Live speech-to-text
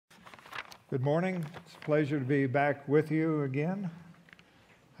Good morning. It's a pleasure to be back with you again.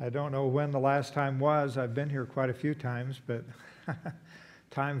 I don't know when the last time was. I've been here quite a few times, but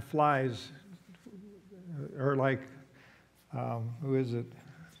time flies. Or like, who is it?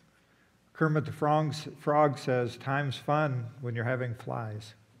 Kermit the Frog says, time's fun when you're having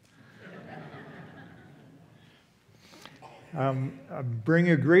flies. I bring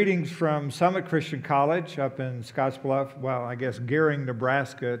you greetings from Summit Christian College up in Scottsbluff, well, I guess Gering,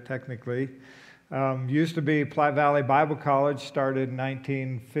 Nebraska, technically. Used to be Platte Valley Bible College, started in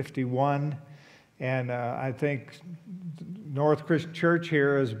 1951, and I think North Christian Church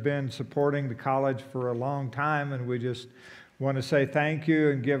here has been supporting the college for a long time, and we just want to say thank you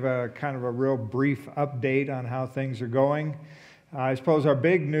and give a kind of a real brief update on how things are going. I suppose our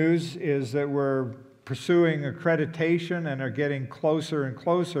big news is that we're pursuing accreditation and are getting closer and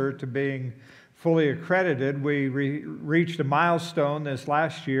closer to being fully accredited. We reached a milestone this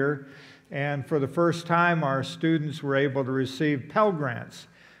last year, and for the first time our students were able to receive Pell Grants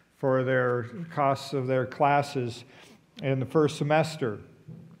for their costs of their classes in the first semester.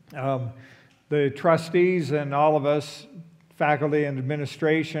 The trustees and all of us, faculty and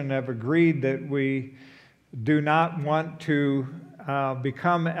administration, have agreed that we do not want to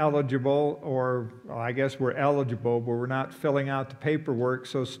become eligible, or well, I guess we're eligible, but we're not filling out the paperwork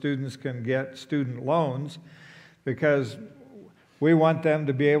so students can get student loans, because we want them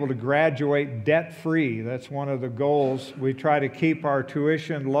to be able to graduate debt-free. That's one of the goals. We try to keep our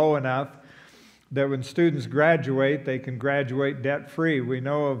tuition low enough that when students graduate, they can graduate debt-free. We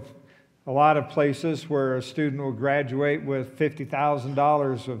know of a lot of places where a student will graduate with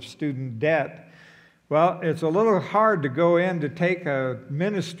 $50,000 of student debt. Well, it's a little hard to go in to take a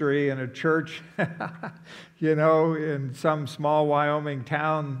ministry in a church, in some small Wyoming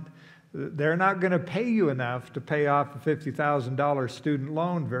town. They're not going to pay you enough to pay off a $50,000 student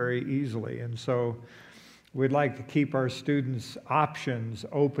loan very easily. And so we'd like to keep our students' options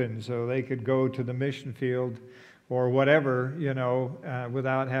open so they could go to the mission field or whatever,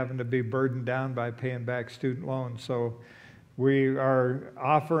 without having to be burdened down by paying back student loans. So we are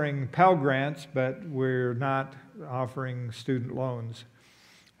offering Pell Grants, but we're not offering student loans.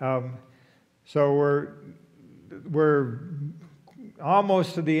 So we're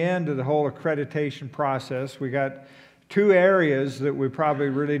almost to the end of the whole accreditation process. We got two areas that we probably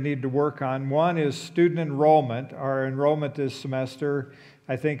really need to work on. One is student enrollment. Our enrollment this semester,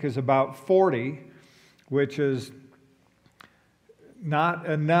 I think, is about 40, which is not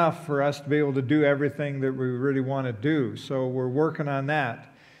enough for us to be able to do everything that we really want to do. So we're working on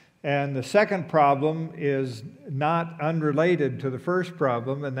that. And the second problem is not unrelated to the first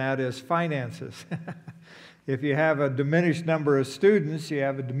problem, and that is finances. If you have a diminished number of students, you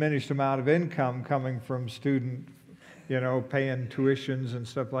have a diminished amount of income coming from student, paying tuitions and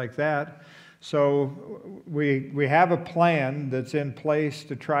stuff like that. So we have a plan that's in place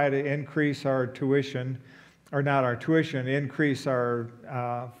to try to increase our tuition, or not our tuition, increase our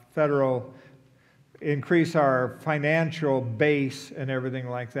increase our financial base and everything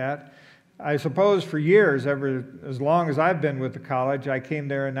like that. I suppose for years, as long as I've been with the college, I came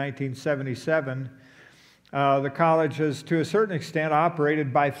there in 1977, the college has to a certain extent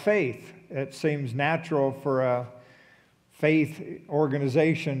operated by faith. It seems natural for a faith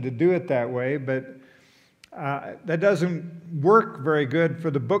organization to do it that way, but that doesn't work very good for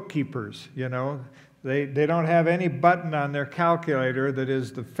the bookkeepers, They don't have any button on their calculator that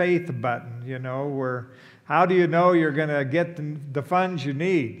is the faith button, where how do you know you're going to get the funds you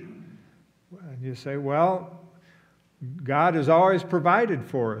need? And you say, well, God has always provided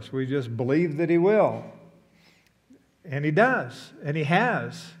for us. We just believe that He will. And He does, and He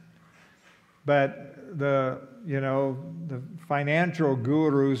has. But the financial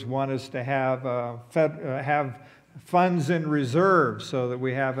gurus want us to have funds in reserve so that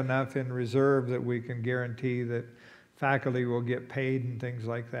we have enough in reserve that we can guarantee that faculty will get paid and things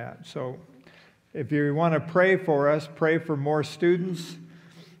like that. So if you want to pray for us, pray for more students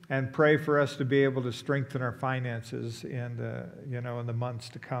and pray for us to be able to strengthen our finances in the months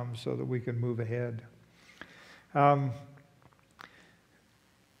to come so that we can move ahead.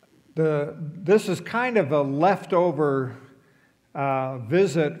 This is kind of a leftover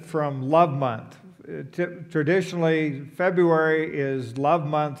visit from Love Month. Traditionally, February is Love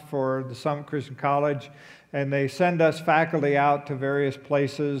Month for the Summit Christian College, and they send us faculty out to various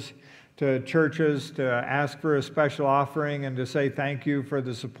places, to churches, to ask for a special offering and to say thank you for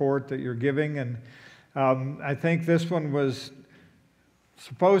the support that you're giving. And I think this one was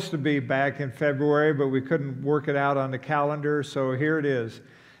supposed to be back in February, but we couldn't work it out on the calendar, so here it is.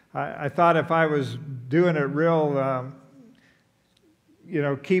 I thought if I was doing it real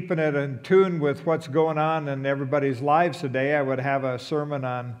keeping it in tune with what's going on in everybody's lives today, I would have a sermon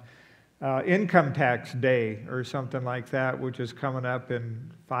on Income Tax Day or something like that, which is coming up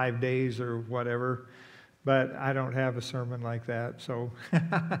in 5 days or whatever. But I don't have a sermon like that, so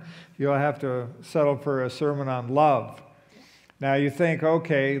you'll have to settle for a sermon on love. Now you think,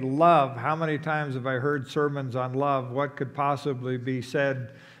 okay, love, how many times have I heard sermons on love? What could possibly be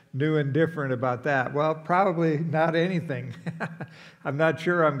said new and different about that? Well, probably not anything. I'm not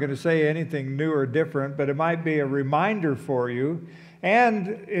sure I'm going to say anything new or different, but it might be a reminder for you.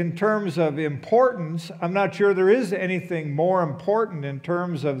 And in terms of importance, I'm not sure there is anything more important in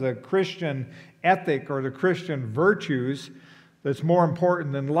terms of the Christian ethic or the Christian virtues that's more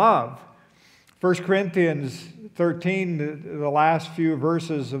important than love. 1 Corinthians 13, the last few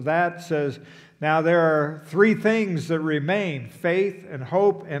verses of that says, now there are 3 things that remain, faith and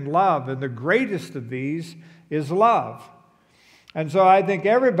hope and love, and the greatest of these is love. And so I think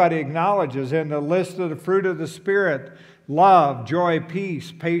everybody acknowledges in the list of the fruit of the Spirit, love, joy,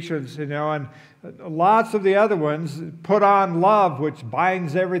 peace, patience, and lots of the other ones put on love, which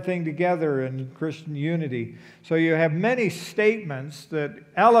binds everything together in Christian unity. So you have many statements that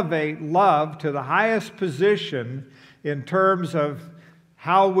elevate love to the highest position in terms of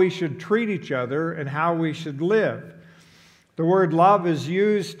how we should treat each other and how we should live. The word love is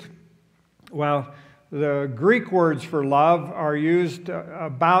used, well, the Greek words for love are used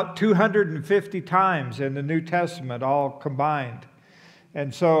about 250 times in the New Testament, all combined.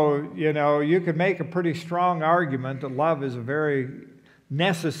 And so, you could make a pretty strong argument that love is a very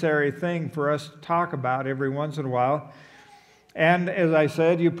necessary thing for us to talk about every once in a while. And as I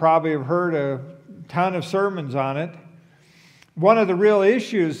said, you probably have heard a ton of sermons on it. One of the real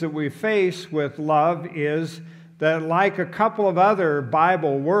issues that we face with love is that, like a couple of other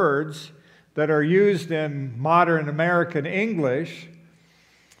Bible words that are used in modern American English,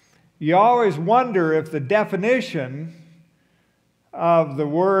 you always wonder if the definition of the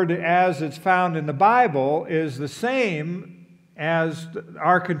word as it's found in the Bible is the same as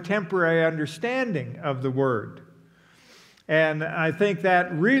our contemporary understanding of the word. And I think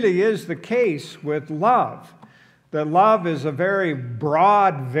that really is the case with love. That love is a very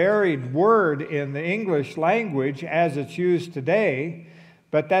broad, varied word in the English language as it's used today,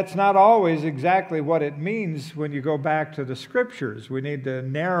 but that's not always exactly what it means when you go back to the Scriptures. We need to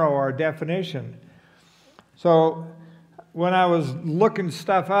narrow our definition. So when I was looking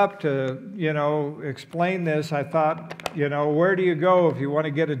stuff up to, explain this, I thought, where do you go if you want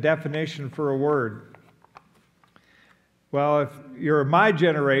to get a definition for a word? Well, if you're my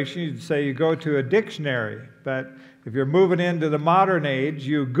generation, you'd say you go to a dictionary. But if you're moving into the modern age,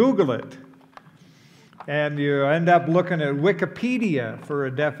 you Google it. And you end up looking at Wikipedia for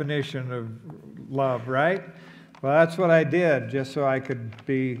a definition of love, right? Well, that's what I did, just so I could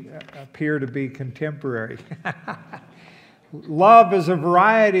appear to be contemporary. Love is a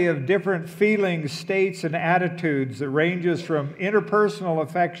variety of different feelings, states, and attitudes that ranges from interpersonal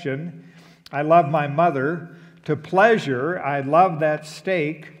affection, I love my mother, to pleasure, I love that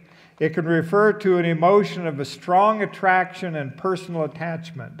steak. It can refer to an emotion of a strong attraction and personal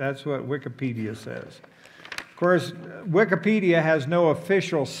attachment. That's what Wikipedia says. Of course, Wikipedia has no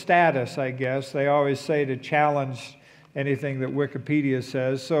official status, I guess. They always say to challenge anything that Wikipedia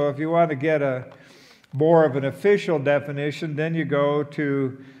says. So if you want to get more of an official definition, then you go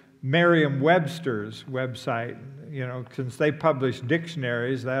to Merriam-Webster's website. Since they publish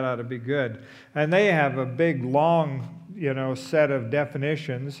dictionaries, that ought to be good. And they have a big, long, set of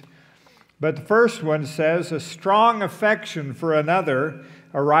definitions. But the first one says, a strong affection for another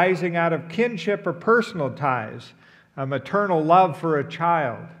arising out of kinship or personal ties, a maternal love for a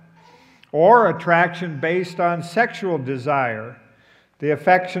child, or attraction based on sexual desire, the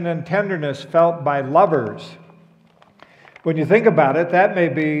affection and tenderness felt by lovers. When you think about it, that may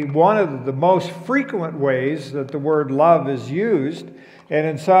be one of the most frequent ways that the word love is used, and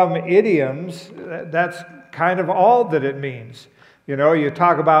in some idioms, that's kind of all that it means. You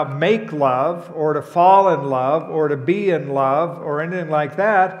talk about make love, or to fall in love, or to be in love, or anything like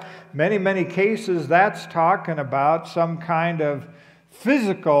that. Many, many cases, that's talking about some kind of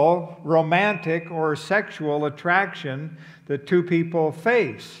physical, romantic, or sexual attraction that two people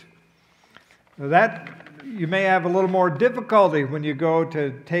face. That you may have a little more difficulty when you go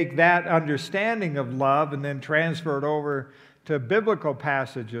to take that understanding of love and then transfer it over to biblical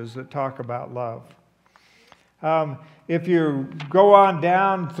passages that talk about love. If you go on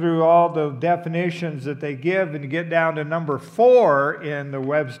down through all the definitions that they give and you get down to number 4 in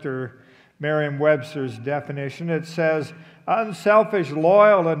the Merriam-Webster's definition, it says, unselfish,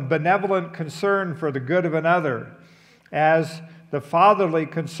 loyal, and benevolent concern for the good of another, as the fatherly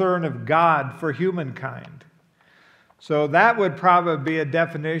concern of God for humankind. So that would probably be a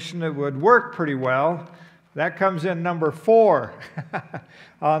definition that would work pretty well. That comes in number 4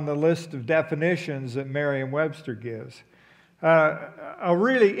 on the list of definitions that Merriam-Webster gives. A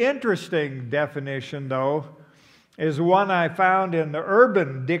really interesting definition, though, is one I found in the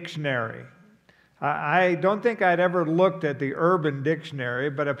Urban Dictionary. I don't think I'd ever looked at the Urban Dictionary,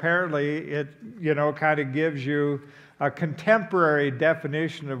 but apparently it, kind of gives you a contemporary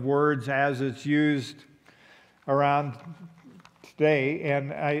definition of words as it's used around today,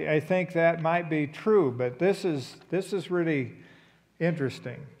 and I think that might be true, but this is really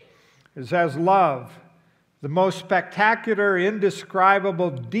interesting. It says, love, the most spectacular, indescribable,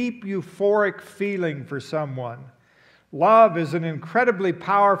 deep euphoric feeling for someone. Love is an incredibly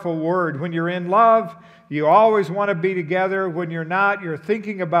powerful word. When you're in love, you always want to be together. When you're not, you're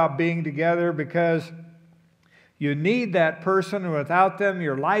thinking about being together because you need that person, and without them,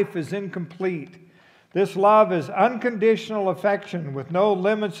 your life is incomplete. This love is unconditional affection with no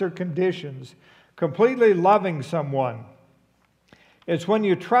limits or conditions, completely loving someone. It's when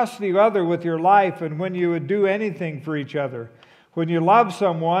you trust the other with your life and when you would do anything for each other. When you love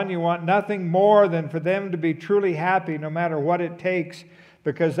someone, you want nothing more than for them to be truly happy no matter what it takes,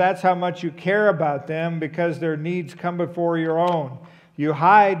 because that's how much you care about them, because their needs come before your own. You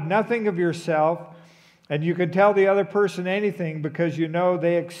hide nothing of yourself, and you can tell the other person anything because you know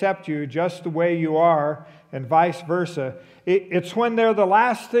they accept you just the way you are, and vice versa. It's when they're the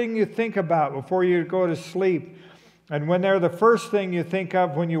last thing you think about before you go to sleep, and when they're the first thing you think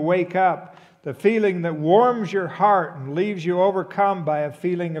of when you wake up, the feeling that warms your heart and leaves you overcome by a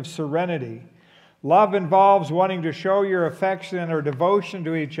feeling of serenity. Love involves wanting to show your affection or devotion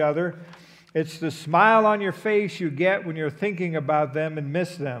to each other. It's the smile on your face you get when you're thinking about them and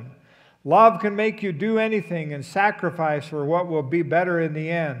miss them. Love can make you do anything and sacrifice for what will be better in the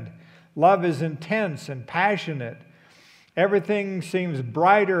end. Love is intense and passionate. Everything seems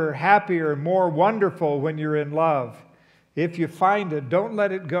brighter, happier, more wonderful when you're in love. If you find it, don't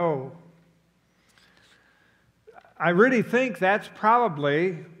let it go. I really think that's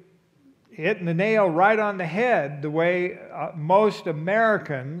probably hitting the nail right on the head, the way most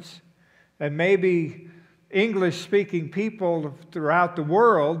Americans and maybe English-speaking people throughout the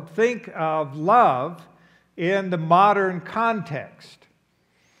world think of love in the modern context.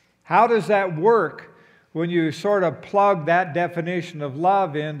 How does that work when you sort of plug that definition of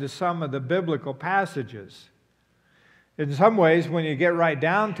love into some of the biblical passages? In some ways, when you get right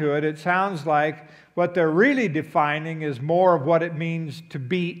down to it, it sounds like what they're really defining is more of what it means to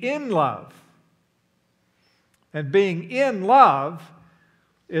be in love. And being in love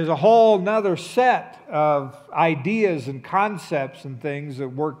is a whole nother set of ideas and concepts and things that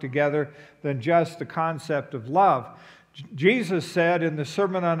work together than just the concept of love. Jesus said in the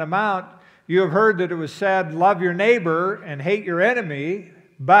Sermon on the Mount, "You have heard that it was said, 'Love your neighbor and hate your enemy,'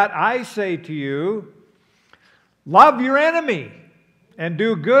 but I say to you, love your enemy and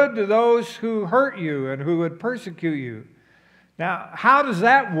do good to those who hurt you and who would persecute you." Now, how does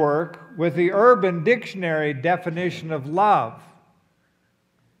that work with the Urban Dictionary definition of love?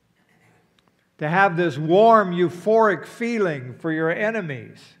 To have this warm, euphoric feeling for your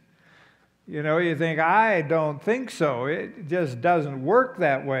enemies. You think, I don't think so. It just doesn't work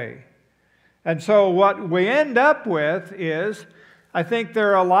that way. And so what we end up with is, I think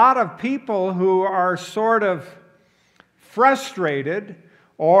there are a lot of people who are sort of frustrated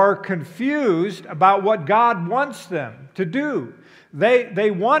or confused about what God wants them to do.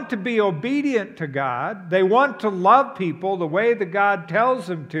 They want to be obedient to God. They want to love people the way that God tells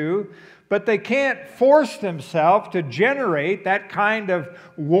them to, but they can't force themselves to generate that kind of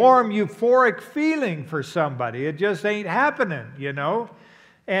warm, euphoric feeling for somebody. It just ain't happening,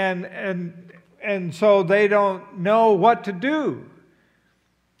 And so they don't know what to do.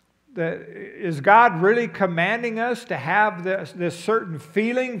 Is God really commanding us to have this certain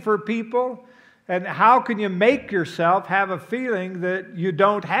feeling for people? And how can you make yourself have a feeling that you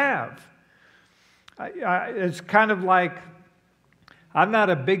don't have? It's kind of like, I'm not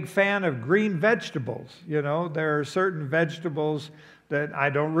a big fan of green vegetables. There are certain vegetables that I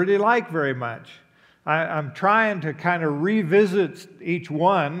don't really like very much. I'm trying to kind of revisit each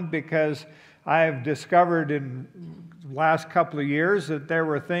one because I've discovered in the last couple of years that there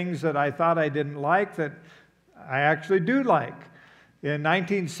were things that I thought I didn't like that I actually do like. In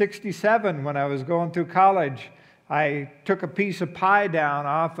 1967, when I was going through college, I took a piece of pie down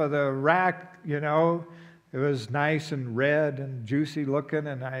off of the rack, It was nice and red and juicy looking,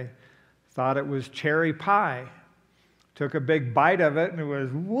 and I thought it was cherry pie. Took a big bite of it, and it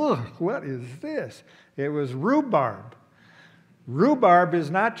was, whoa, what is this? It was rhubarb. rhubarb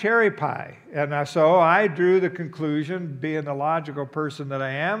is not cherry pie. And so I drew the conclusion, being the logical person that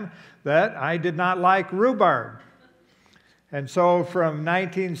I am, that I did not like rhubarb. And so from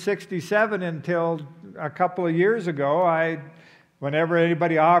 1967 until a couple of years ago, whenever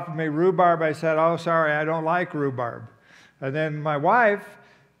anybody offered me rhubarb, I said, oh, sorry, I don't like rhubarb. And then my wife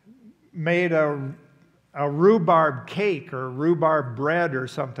made a rhubarb cake or rhubarb bread or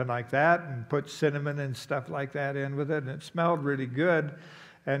something like that and put cinnamon and stuff like that in with it, and it smelled really good.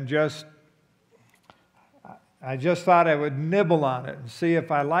 And I just thought I would nibble on it and see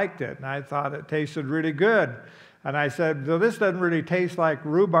if I liked it, and I thought it tasted really good. And I said, well, this doesn't really taste like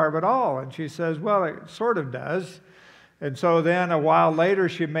rhubarb at all. And she says, well, it sort of does. And so then a while later,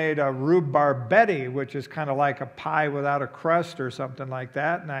 she made a rhubarb Betty, which is kind of like a pie without a crust or something like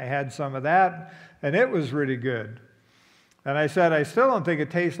that. And I had some of that, and it was really good. And I said, I still don't think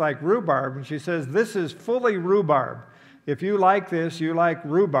it tastes like rhubarb. And she says, this is fully rhubarb. If you like this, you like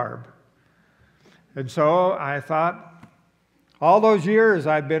rhubarb. And so I thought, all those years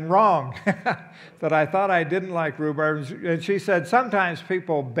I've been wrong, that I thought I didn't like rhubarb. And she said, sometimes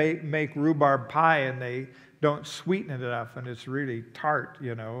people make rhubarb pie and they don't sweeten it enough, and it's really tart,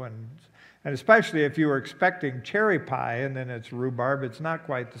 you know. And especially if you were expecting cherry pie and then it's rhubarb, it's not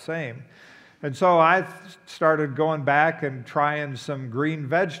quite the same. And so I started going back and trying some green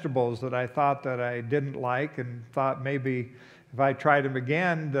vegetables that I thought that I didn't like, and thought maybe if I tried them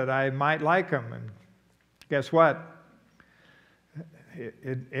again that I might like them. And guess what?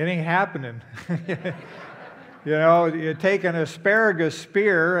 It ain't happening. You know, you take an asparagus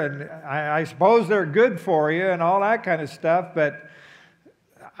spear, and I suppose they're good for you and all that kind of stuff, but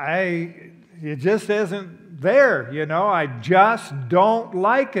it just isn't there, you know. I just don't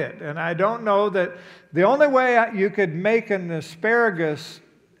like it. And I don't know that the only way you could make an asparagus,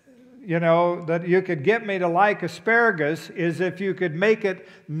 you know, that you could get me to like asparagus is if you could make it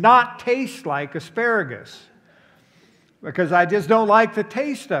not taste like asparagus. Because I just don't like the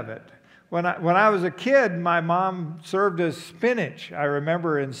taste of it. When I was a kid, my mom served us spinach. I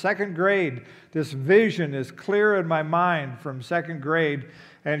remember in second grade, this vision is clear in my mind from second grade.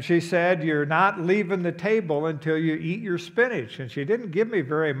 And she said, you're not leaving the table until you eat your spinach. And she didn't give me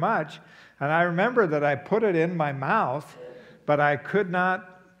very much. And I remember that I put it in my mouth, but I could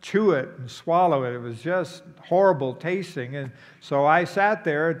not chew it and swallow it. It was just horrible tasting. And so I sat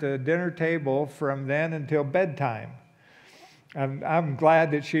there at the dinner table from then until bedtime. And I'm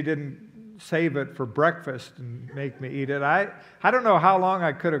glad that she didn't save it for breakfast and make me eat it. I don't know how long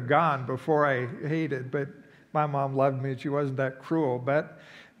I could have gone before I ate it, but my mom loved me and she wasn't that cruel. But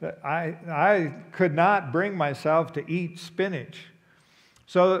I could not bring myself to eat spinach.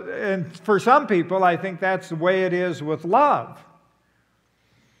 So, and for some people, I think that's the way it is with love.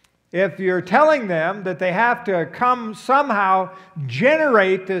 If you're telling them that they have to come somehow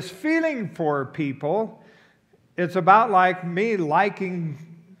generate this feeling for people, it's about like me liking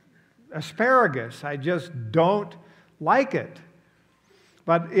asparagus. I just don't like it.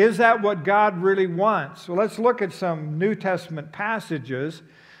 But is that what God really wants? Well, let's look at some New Testament passages,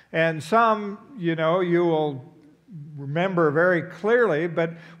 and some, you know, you will remember very clearly.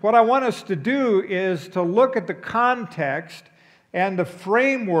 But what I want us to do is to look at the context and the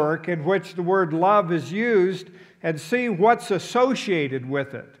framework in which the word love is used and see what's associated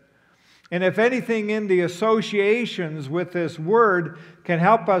with it. And if anything in the associations with this word can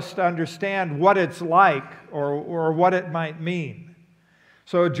help us to understand what it's like or what it might mean.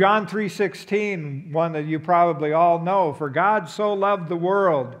 So John 3:16, one that you probably all know, for God so loved the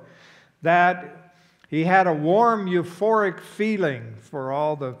world that he had a warm, euphoric feeling for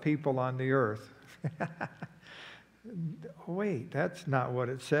all the people on the earth. Wait, that's not what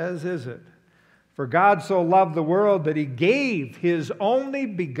it says, is it? For God so loved the world that he gave his only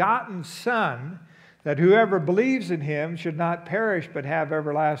begotten Son, that whoever believes in him should not perish but have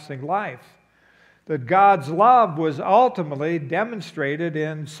everlasting life. That God's love was ultimately demonstrated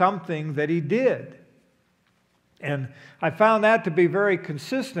in something that he did. And I found that to be very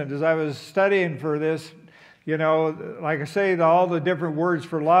consistent as I was studying for this. You know, like I say, all the different words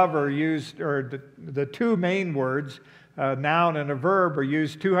for love are used, or the two main words, a noun and a verb, are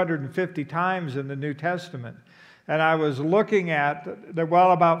used 250 times in the New Testament. And I was looking at that,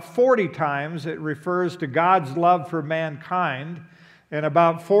 well, about 40 times it refers to God's love for mankind, and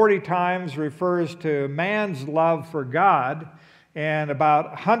about 40 times refers to man's love for God, and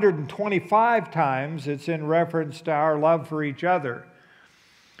about 125 times it's in reference to our love for each other.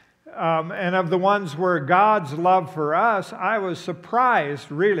 And of the ones where God's love for us, I was surprised,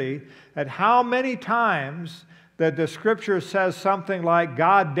 really, at how many times that the Scripture says something like,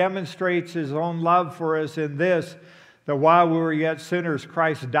 God demonstrates his own love for us in this, that while we were yet sinners,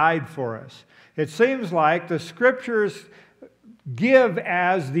 Christ died for us. It seems like the Scriptures give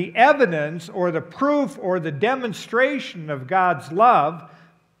as the evidence or the proof or the demonstration of God's love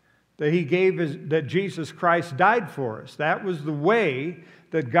that Jesus Christ died for us. That was the way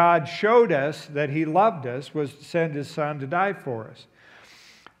that God showed us that He loved us, was to send His Son to die for us.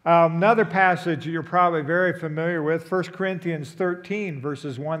 Another passage you're probably very familiar with, 1 Corinthians 13,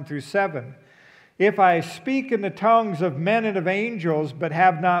 verses 1 through 7. If I speak in the tongues of men and of angels, but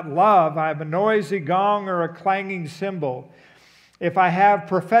have not love, I am a noisy gong or a clanging cymbal. If I have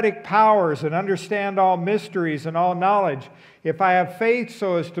prophetic powers and understand all mysteries and all knowledge, if I have faith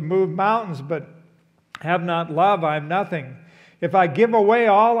so as to move mountains, but have not love, I am nothing. If I give away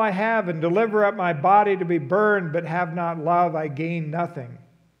all I have and deliver up my body to be burned, but have not love, I gain nothing.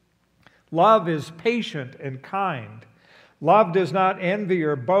 Love is patient and kind. Love does not envy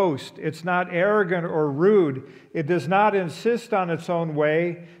or boast. It's not arrogant or rude. It does not insist on its own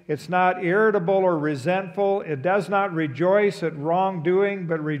way. It's not irritable or resentful. It does not rejoice at wrongdoing,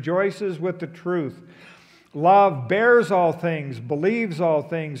 but rejoices with the truth. Love bears all things, believes all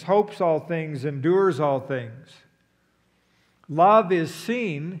things, hopes all things, endures all things. Love is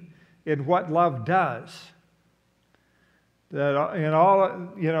seen in what love does. That in all,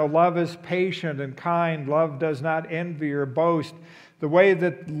 love is patient and kind. Love does not envy or boast. The way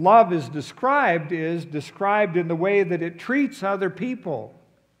that love is described in the way that it treats other people.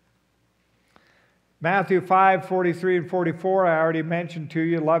 Matthew 5, 43 and 44, I already mentioned to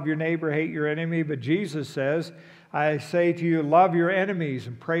you, love your neighbor, hate your enemy. But Jesus says, I say to you, love your enemies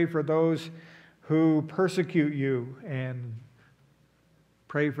and pray for those who persecute you, and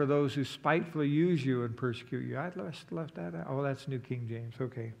pray for those who spitefully use you and persecute you. I left that out. Oh, that's New King James.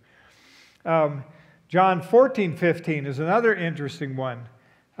 Okay. John 14, 15 is another interesting one.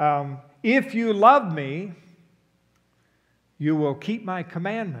 If you love me, you will keep my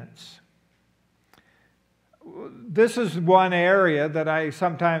commandments. This is one area that I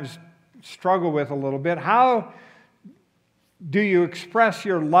sometimes struggle with a little bit. How do you express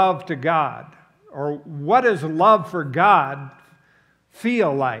your love to God? Or what does love for God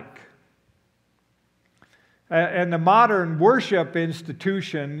feel like? And the modern worship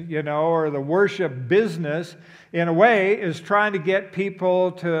institution, or the worship business, in a way, is trying to get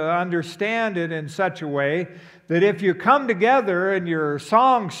people to understand it in such a way that if you come together and your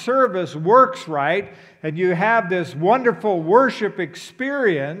song service works right, and you have this wonderful worship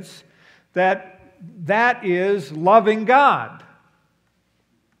experience, that is loving God.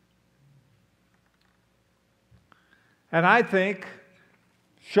 And I think,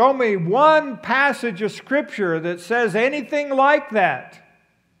 show me one passage of Scripture that says anything like that.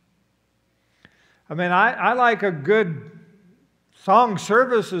 I mean, I like a good song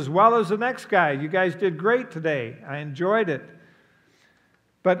service as well as the next guy. You guys did great today. I enjoyed it.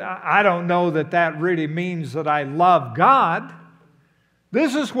 But I don't know that really means that I love God.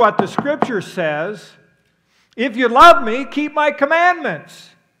 This is what the Scripture says. If you love me, keep my commandments.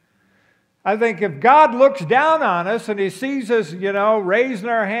 I think if God looks down on us and He sees us, raising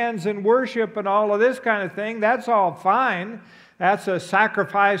our hands in worship and all of this kind of thing, that's all fine. That's a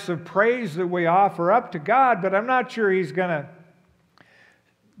sacrifice of praise that we offer up to God, but I'm not sure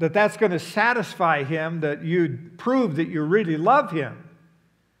that's going to satisfy Him, that you prove that you really love Him.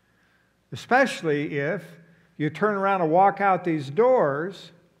 Especially if you turn around and walk out these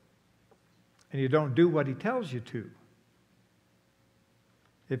doors and you don't do what He tells you to.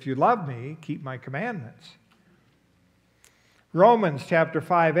 If you love me, keep my commandments. Romans chapter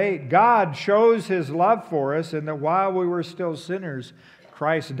 5, 8. God shows His love for us in that while we were still sinners,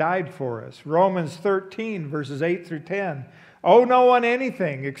 Christ died for us. Romans 13, verses 8 through 10. Owe no one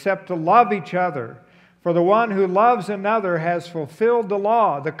anything except to love each other. For the one who loves another has fulfilled the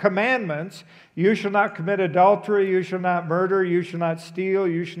law, the commandments. You shall not commit adultery, you shall not murder, you shall not steal,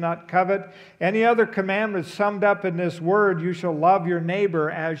 you shall not covet. Any other commandment summed up in this word, you shall love your neighbor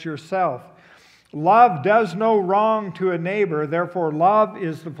as yourself. Love does no wrong to a neighbor, therefore love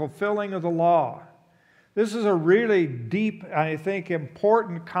is the fulfilling of the law. This is a really deep, I think,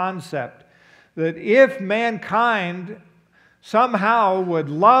 important concept, that if mankind somehow would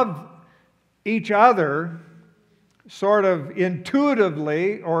love each other sort of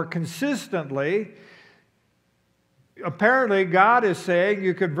intuitively or consistently, apparently God is saying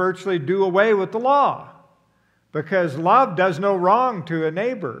you could virtually do away with the law, because love does no wrong to a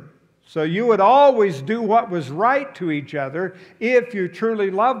neighbor. So you would always do what was right to each other if you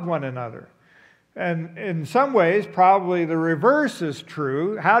truly loved one another. And in some ways, probably the reverse is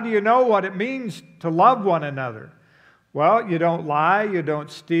true. How do you know what it means to love one another? Well, you don't lie, you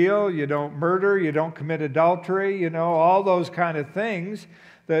don't steal, you don't murder, you don't commit adultery, all those kind of things.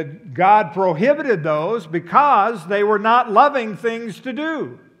 That God prohibited those because they were not loving things to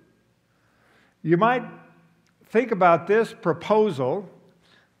do. You might think about this proposal,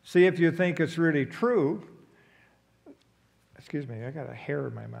 see if you think it's really true. Excuse me, I got a hair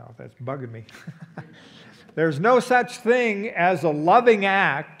in my mouth. That's bugging me. There's no such thing as a loving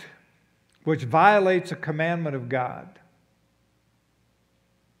act which violates a commandment of God.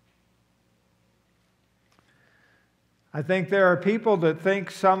 I think there are people that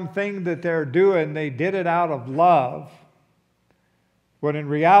think something that they're doing, they did it out of love, when in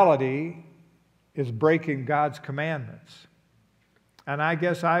reality is breaking God's commandments. And I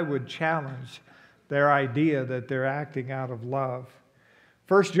guess I would challenge their idea that they're acting out of love.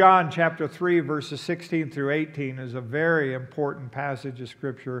 1 John chapter 3, verses 16 through 18 is a very important passage of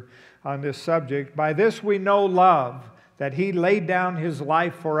Scripture on this subject. By this we know love, that He laid down His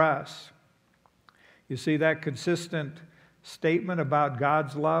life for us. You see that consistent statement about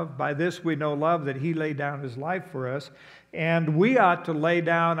God's love? By this we know love, that He laid down His life for us, and we ought to lay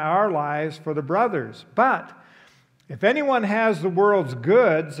down our lives for the brothers. But if anyone has the world's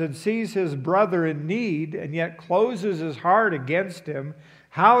goods and sees his brother in need and yet closes his heart against him,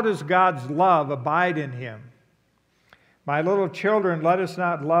 how does God's love abide in him? My little children, let us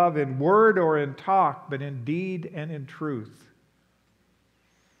not love in word or in talk, but in deed and in truth.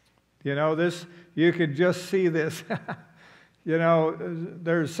 You can just see this.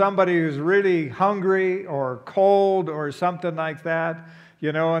 There's somebody who's really hungry or cold or something like that.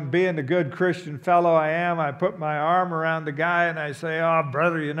 And being the good Christian fellow I am, I put my arm around the guy and I say, "Oh,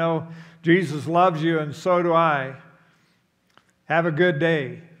 brother, Jesus loves you and so do I. Have a good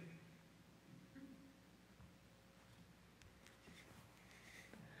day."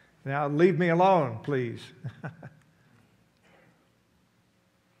 Now, leave me alone, please.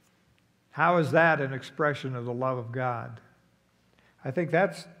 How is that an expression of the love of God? I think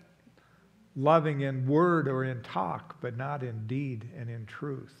that's loving in word or in talk, but not in deed and in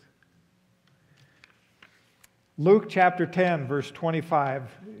truth. Luke chapter 10, verse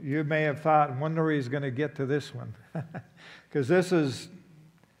 25. You may have thought, wonder where he's going to get to this one. Because this is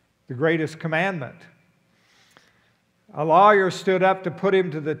the greatest commandment. A lawyer stood up to put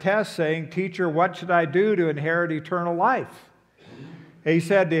him to the test, saying, "Teacher, what should I do to inherit eternal life?" He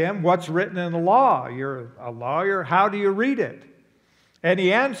said to him, "What's written in the law?" You're a lawyer. How do you read it? And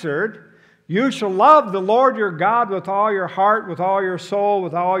he answered, "You shall love the Lord your God with all your heart, with all your soul,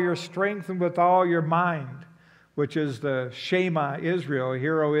 with all your strength, and with all your mind," which is the Shema Israel.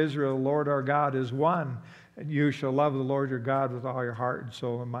 Hear, O Israel, the Lord our God is one. And you shall love the Lord your God with all your heart and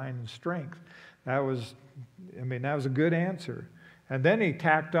soul and mind and strength. That was a good answer. And then he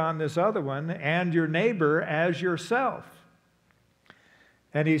tacked on this other one, "and your neighbor as yourself."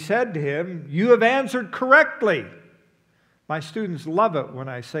 And he said to him, "You have answered correctly." My students love it when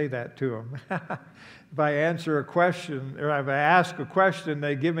I say that to them. If I answer a question, or if I ask a question,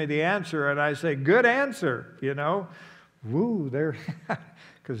 they give me the answer, and I say, "Good answer," Woo,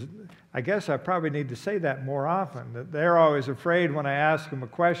 because I guess I probably need to say that more often. That they're always afraid when I ask them a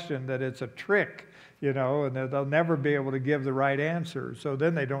question that it's a trick, and that they'll never be able to give the right answer. So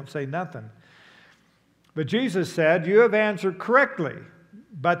then they don't say nothing. But Jesus said, "You have answered correctly."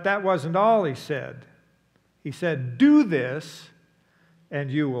 But that wasn't all he said. He said, "Do this and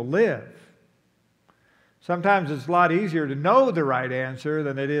you will live." Sometimes it's a lot easier to know the right answer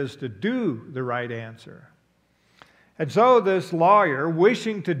than it is to do the right answer. And so this lawyer,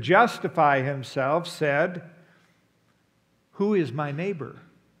 wishing to justify himself, said, "Who is my neighbor?"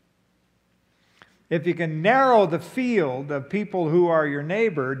 If you can narrow the field of people who are your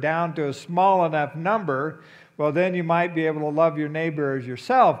neighbor down to a small enough number, well, then you might be able to love your neighbor as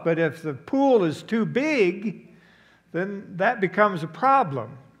yourself. But if the pool is too big, then that becomes a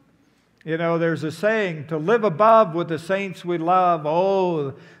problem. There's a saying, to live above with the saints we love,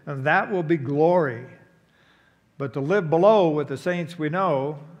 oh, and that will be glory. But to live below with the saints we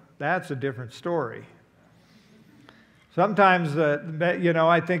know, that's a different story. Sometimes,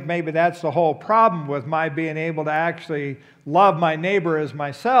 I think maybe that's the whole problem with my being able to actually love my neighbor as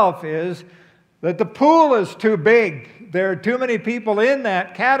myself is that the pool is too big. There are too many people in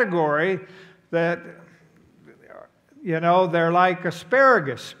that category that, they're like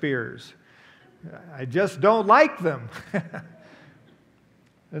asparagus spears. I just don't like them.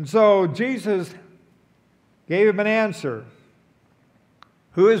 And so Jesus gave him an answer.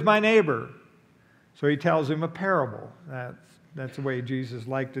 Who is my neighbor? So he tells him a parable. That's That's the way Jesus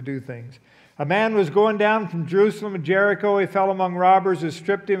liked to do things. A man was going down from Jerusalem to Jericho. He fell among robbers who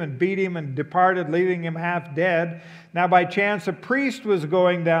stripped him and beat him and departed, leaving him half dead. Now by chance a priest was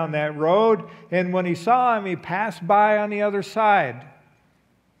going down that road, and when he saw him, he passed by on the other side.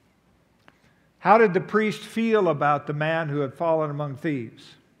 How did the priest feel about the man who had fallen among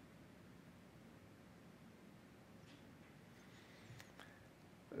thieves?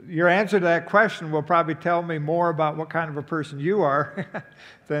 Your answer to that question will probably tell me more about what kind of a person you are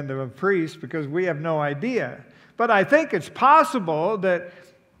than the priest, because we have no idea. But I think it's possible that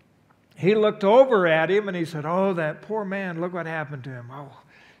he looked over at him and he said, "Oh, that poor man, look what happened to him."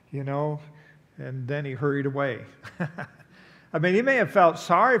 Oh, and then he hurried away. I mean, he may have felt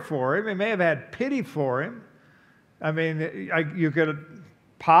sorry for him. He may have had pity for him. I mean, you could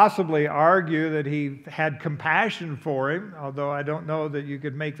possibly argue that he had compassion for him, although I don't know that you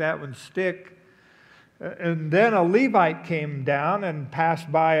could make that one stick. And then a Levite came down and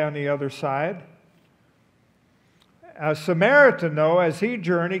passed by on the other side. A Samaritan, though, as he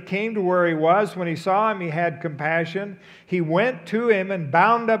journeyed, came to where he was. When he saw him, he had compassion. He went to him and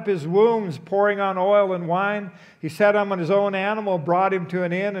bound up his wounds, pouring on oil and wine. He set him on his own animal, brought him to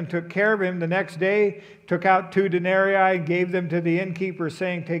an inn, and took care of him. The next day, took out 2 denarii, and gave them to the innkeeper,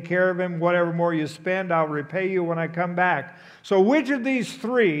 saying, "Take care of him. Whatever more you spend, I'll repay you when I come back." So which of these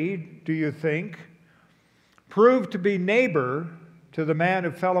 3, do you think, proved to be neighbor to the man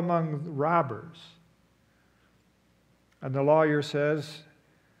who fell among the robbers? And the lawyer says,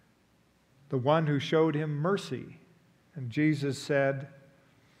 the one who showed him mercy. And Jesus said,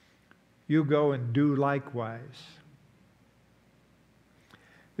 "You go and do likewise."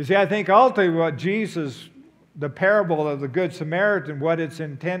 You see, I think ultimately what the parable of the Good Samaritan, what it's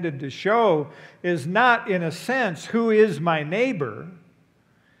intended to show is not, in a sense, who is my neighbor.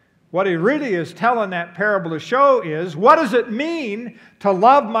 What he really is telling that parable to show is, what does it mean to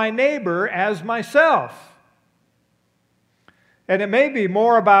love my neighbor as myself? And it may be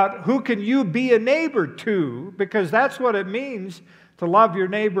more about who can you be a neighbor to, because that's what it means to love your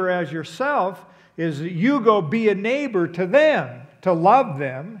neighbor as yourself, is that you go be a neighbor to them, to love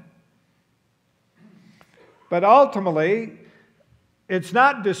them. But ultimately, it's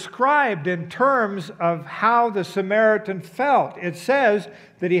not described in terms of how the Samaritan felt. It says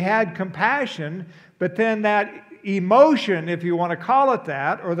that he had compassion, but then that emotion, if you want to call it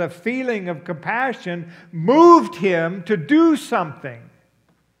that, or the feeling of compassion, moved him to do something.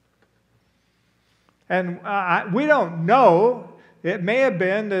 And we don't know. It may have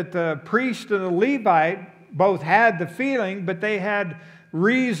been that the priest and the Levite both had the feeling, but they had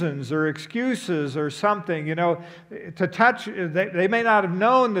reasons or excuses or something, to touch. They may not have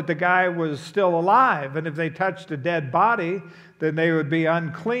known that the guy was still alive, and if they touched a dead body, then they would be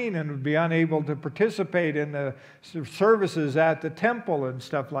unclean and would be unable to participate in the services at the temple and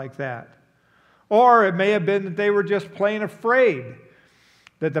stuff like that. Or it may have been that they were just plain afraid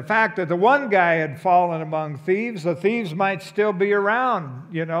that the fact that the one guy had fallen among thieves, the thieves might still be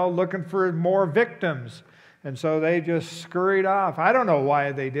around, looking for more victims. And so they just scurried off. I don't know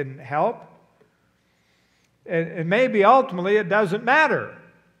why they didn't help. And maybe ultimately it doesn't matter.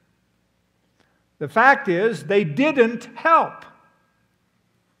 The fact is, they didn't help.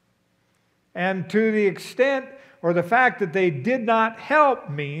 And to the extent, or the fact that they did not help,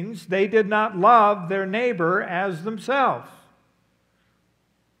 means they did not love their neighbor as themselves.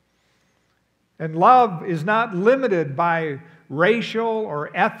 And love is not limited by racial or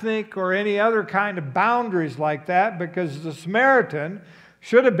ethnic or any other kind of boundaries like that, because the Samaritan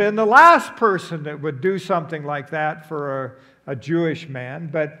should have been the last person that would do something like that for a Jewish man,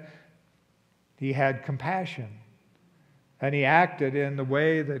 but he had compassion, and he acted in the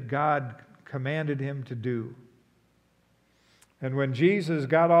way that God commanded him to do. And when Jesus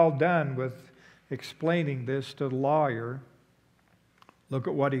got all done with explaining this to the lawyer, look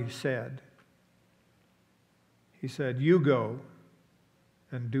at what he said. He said, "You go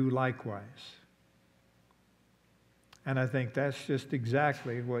and do likewise." And I think that's just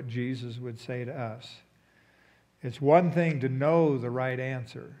exactly what Jesus would say to us. It's one thing to know the right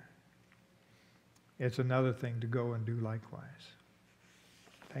answer. It's another thing to go and do likewise.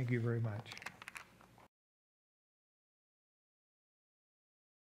 Thank you very much.